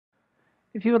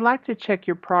If you would like to check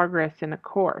your progress in a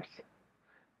course,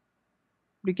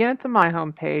 begin at the My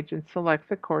Home page and select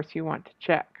the course you want to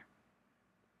check.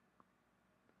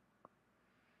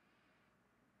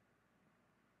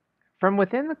 From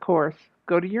within the course,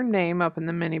 go to your name up in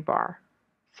the menu bar,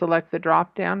 select the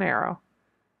drop-down arrow,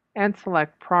 and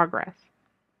select Progress.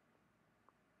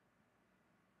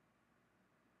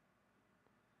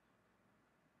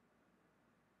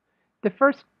 The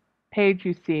first page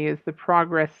you see is the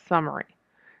Progress Summary.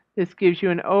 This gives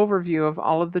you an overview of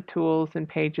all of the tools and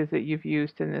pages that you've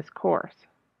used in this course.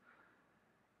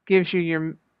 Gives you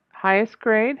your highest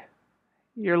grade,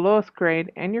 your lowest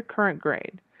grade, and your current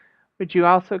grade, which you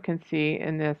also can see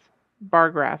in this bar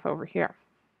graph over here.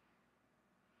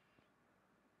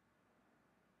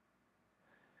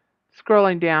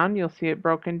 Scrolling down, you'll see it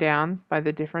broken down by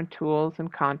the different tools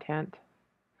and content.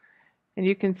 And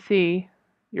you can see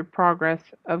your progress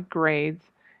of grades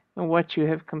and what you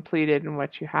have completed and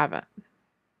what you haven't.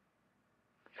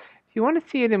 If you want to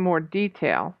see it in more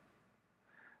detail,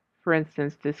 for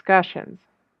instance, discussions,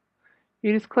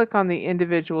 you just click on the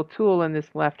individual tool in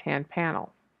this left-hand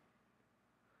panel.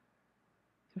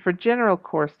 So for general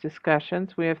course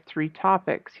discussions, we have 3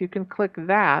 topics. You can click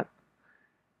that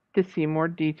to see more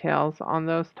details on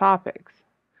those topics.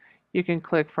 You can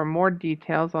click for more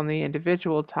details on the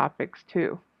individual topics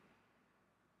too.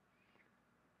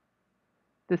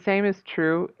 The same is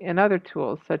true in other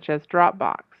tools such as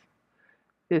Dropbox.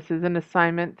 This is an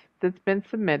assignment that's been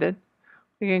submitted.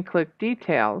 We can click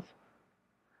Details,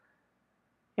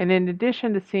 and in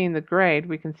addition to seeing the grade,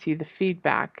 we can see the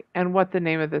feedback and what the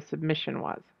name of the submission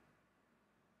was.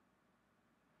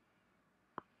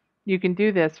 You can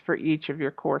do this for each of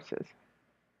your courses.